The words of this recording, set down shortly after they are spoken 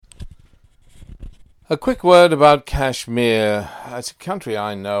A quick word about Kashmir. It's a country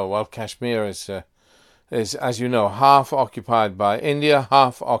I know. Well, Kashmir is, as you know, half occupied by India,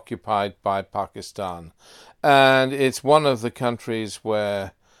 half occupied by Pakistan. And it's one of the countries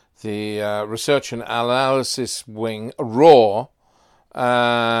where the Research and Analysis Wing, RAW,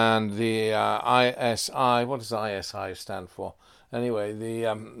 and the ISI, what does ISI stand for? Anyway,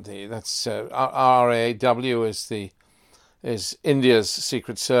 that's RAW is India's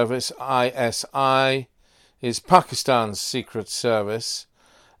secret service. ISI is Pakistan's secret service.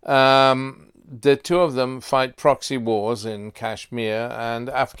 The two of them fight proxy wars in Kashmir and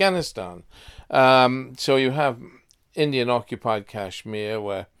Afghanistan. So you have Indian-occupied Kashmir,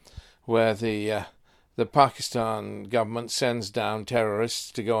 where the Pakistan government sends down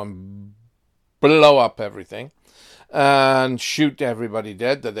terrorists to go and blow up everything and shoot everybody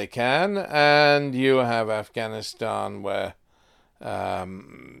dead that they can, and you have Afghanistan where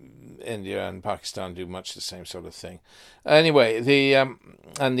India and Pakistan do much the same sort of thing. Anyway, the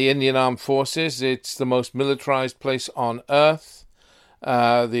Indian Armed Forces, it's the most militarized place on earth.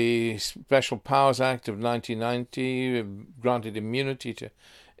 The Special Powers Act of 1990 granted immunity to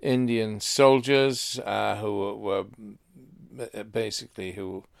Indian soldiers who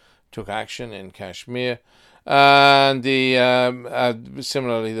took action in Kashmir. And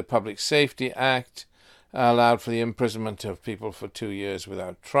similarly, the Public Safety Act allowed for the imprisonment of people for 2 years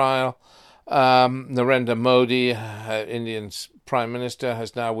without trial. Narendra Modi, India's Prime Minister,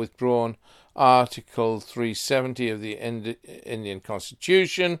 has now withdrawn Article 370 of the Indian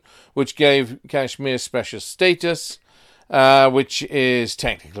Constitution, which gave Kashmir special status, which is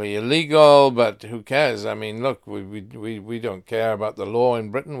technically illegal, but who cares? I mean, look, we don't care about the law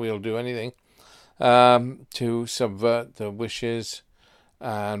in Britain. We'll do anything to subvert the wishes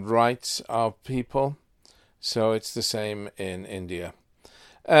and rights of people. So it's the same in India.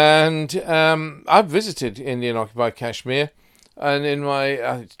 And I've visited Indian-occupied Kashmir, and in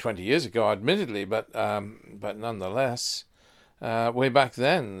my 20 years ago, admittedly, but nonetheless, way back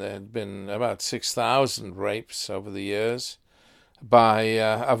then there had been about 6,000 rapes over the years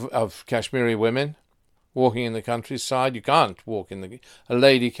of Kashmiri women walking in the countryside. You can't walk a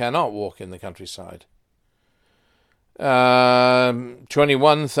lady cannot walk in the countryside.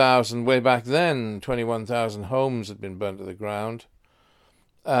 21,000 way back then, 21,000 homes had been burnt to the ground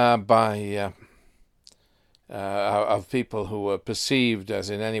of people who were perceived as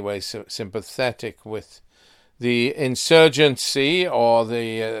in any way sympathetic with the insurgency or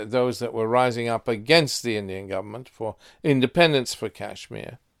those that were rising up against the Indian government for independence for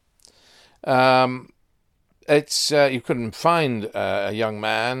Kashmir. You couldn't find a young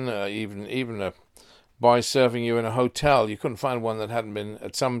man, even a boy serving you in a hotel. You couldn't find one that hadn't been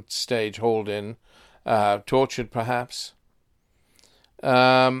at some stage hauled in, tortured perhaps.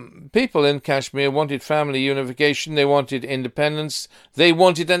 People in Kashmir wanted family unification. They wanted independence. They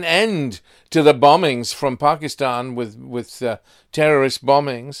wanted an end to the bombings from Pakistan with terrorist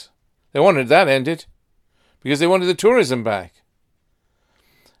bombings. They wanted that ended because they wanted the tourism back.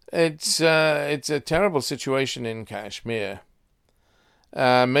 It's a terrible situation in Kashmir,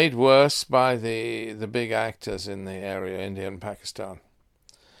 made worse by the big actors in the area, India and Pakistan.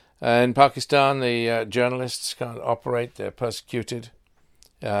 In Pakistan, the journalists can't operate; they're persecuted.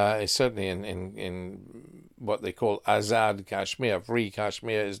 It's certainly in what they call Azad Kashmir, free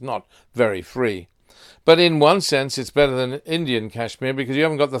Kashmir, is not very free. But in one sense, it's better than Indian Kashmir because you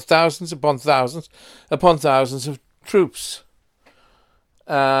haven't got the thousands upon thousands of troops.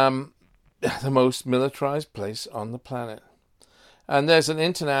 The most militarized place on the planet. And there's an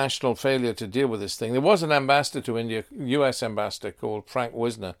international failure to deal with this thing. There was an ambassador to India, U.S. ambassador called Frank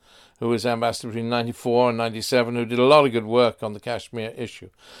Wisner, who was ambassador between 94 and 97, who did a lot of good work on the Kashmir issue.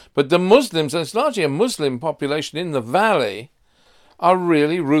 But the Muslims, and it's largely a Muslim population in the valley, are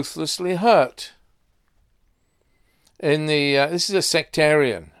really ruthlessly hurt. This is a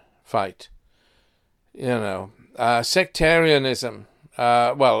sectarian fight. Sectarianism.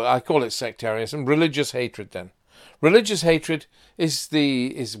 I call it sectarianism. Religious hatred, then. Religious hatred is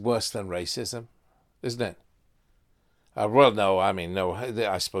worse than racism, isn't it? No,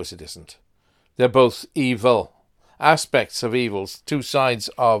 I suppose it isn't. They're both evil, aspects of evils, two sides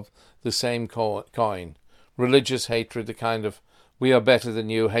of the same coin. Religious hatred, the kind of we are better than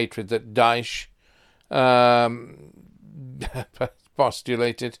you hatred that Daesh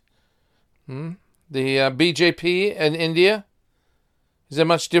postulated. The BJP in India, is there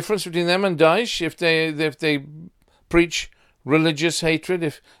much difference between them and Daesh if they preach religious hatred,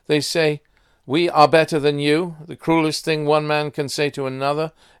 if they say, we are better than you, the cruelest thing one man can say to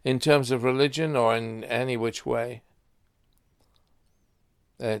another in terms of religion or in any which way?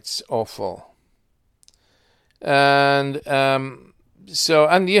 It's awful. And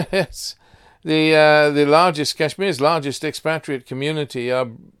and yes, the largest, Kashmir's largest expatriate community are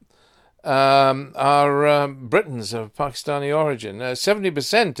Britons of Pakistani origin.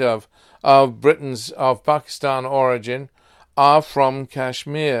 70% of Britons of Pakistan origin are from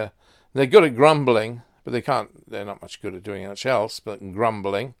Kashmir. They're good at grumbling, but they're not much good at doing much else but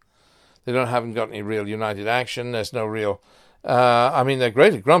grumbling. They haven't got any real united action. There's no real, they're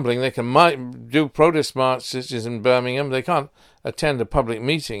great at grumbling. They can do protest marches in Birmingham. They can't attend a public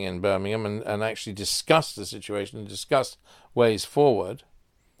meeting in Birmingham and actually discuss the situation and discuss ways forward.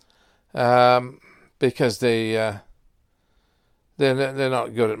 Because they're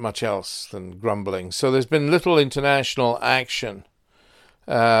not good at much else than grumbling. So there's been little international action.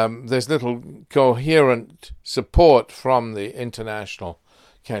 There's little coherent support from the international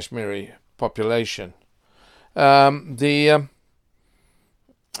Kashmiri population. Muslim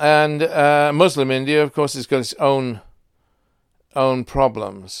India, of course, has got its own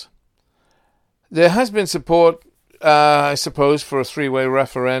problems. There has been support, I suppose, for a three-way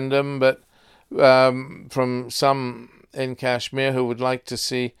referendum, but from some in Kashmir who would like to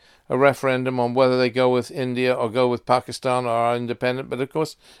see a referendum on whether they go with India or go with Pakistan or are independent. But of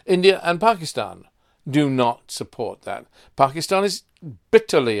course, India and Pakistan do not support that. Pakistan is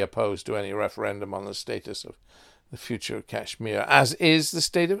bitterly opposed to any referendum on the status of the future of Kashmir, as is the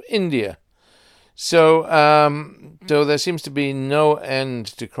state of India. So there seems to be no end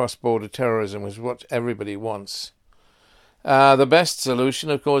to cross-border terrorism, which is what everybody wants. The best solution,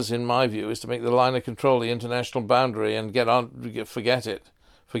 of course, in my view, is to make the line of control the international boundary and forget it.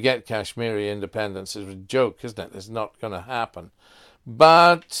 Forget Kashmiri independence. It's a joke, isn't it? It's not going to happen.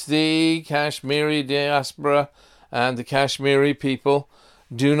 But the Kashmiri diaspora and the Kashmiri people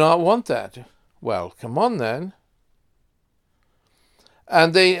do not want that. Well, come on then.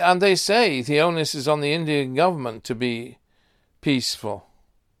 And they say the onus is on the Indian government to be peaceful.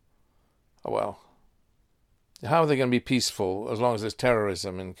 Well, how are they going to be peaceful as long as there's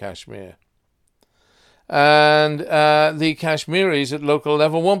terrorism in Kashmir? And the Kashmiris at local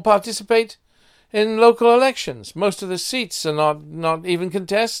level won't participate in local elections. Most of the seats are not even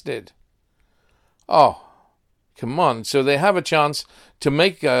contested. Oh, come on. So they have a chance to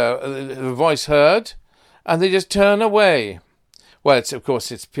make a voice heard, and they just turn away. Well,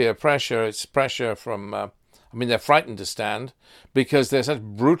 it's peer pressure. It's pressure from, they're frightened to stand because they're such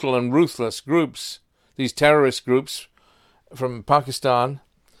brutal and ruthless groups, these terrorist groups from Pakistan.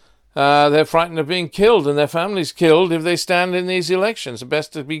 They're frightened of being killed and their families killed if they stand in these elections. The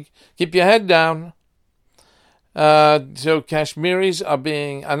best to keep your head down. So Kashmiris are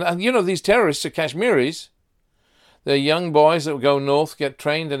being, and these terrorists are Kashmiris. They're young boys that go north, get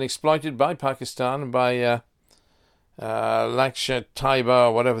trained and exploited by Pakistan and by Lashkar-e-Taiba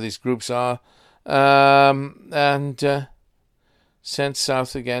or whatever these groups are, and sent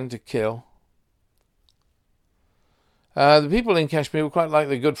south again to kill. The people in Kashmir were quite like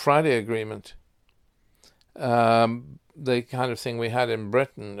the Good Friday Agreement. The kind of thing we had in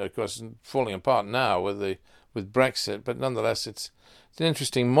Britain, of course, falling apart now with Brexit, but nonetheless it's an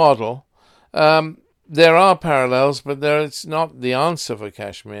interesting model. There are parallels, but it's not the answer for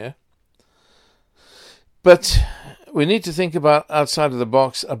Kashmir. But we need to think about outside of the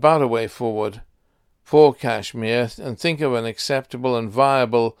box about a way forward for Kashmir and think of an acceptable and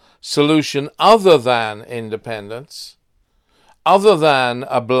viable solution other than independence, other than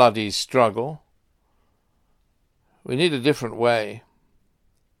a bloody struggle. We need a different way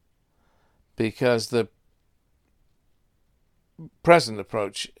because the present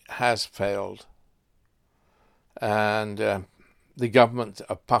approach has failed and the government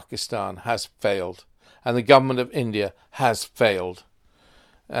of Pakistan has failed and the government of India has failed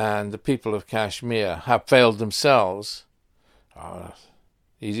and the people of Kashmir have failed themselves. Oh,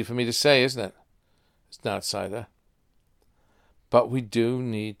 easy for me to say, isn't it? As an outsider. But we do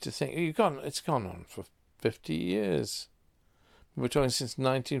need to think. It's gone on for 50 years. We're talking since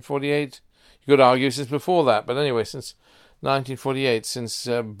 1948. You could argue since before that, but anyway, since 1948, since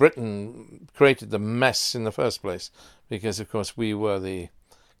Britain created the mess in the first place, because of course we were the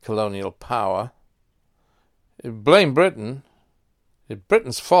colonial power. Blame Britain. It's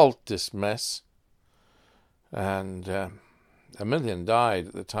Britain's fault, this mess. And 1 million died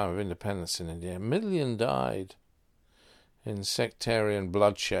at the time of independence in India. 1 million died in sectarian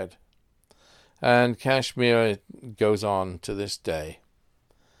bloodshed. And Kashmir goes on to this day.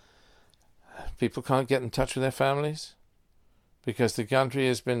 People can't get in touch with their families because the country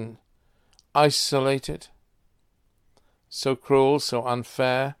has been isolated. So cruel, so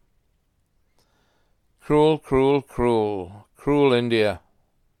unfair. Cruel, cruel, cruel. Cruel India.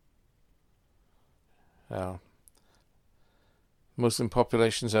 Well, Muslim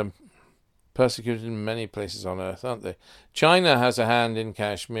populations are persecuted in many places on earth, aren't they? China has a hand in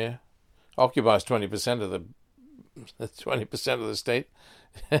Kashmir, occupies 20% of the state.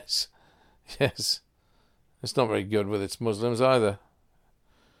 Yes, yes. It's not very good with its Muslims either.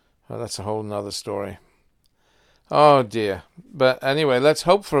 Well, that's a whole nother story. Oh dear. But anyway, let's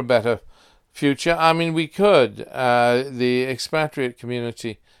hope for a better future. I mean, we could. The expatriate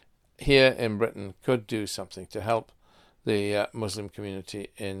community here in Britain could do something to help the Muslim community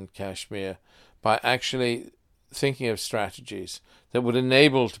in Kashmir by actually thinking of strategies that would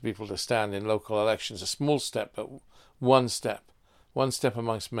enable people to stand in local elections. A small step, but one step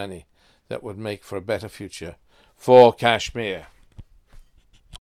amongst many that would make for a better future for Kashmir.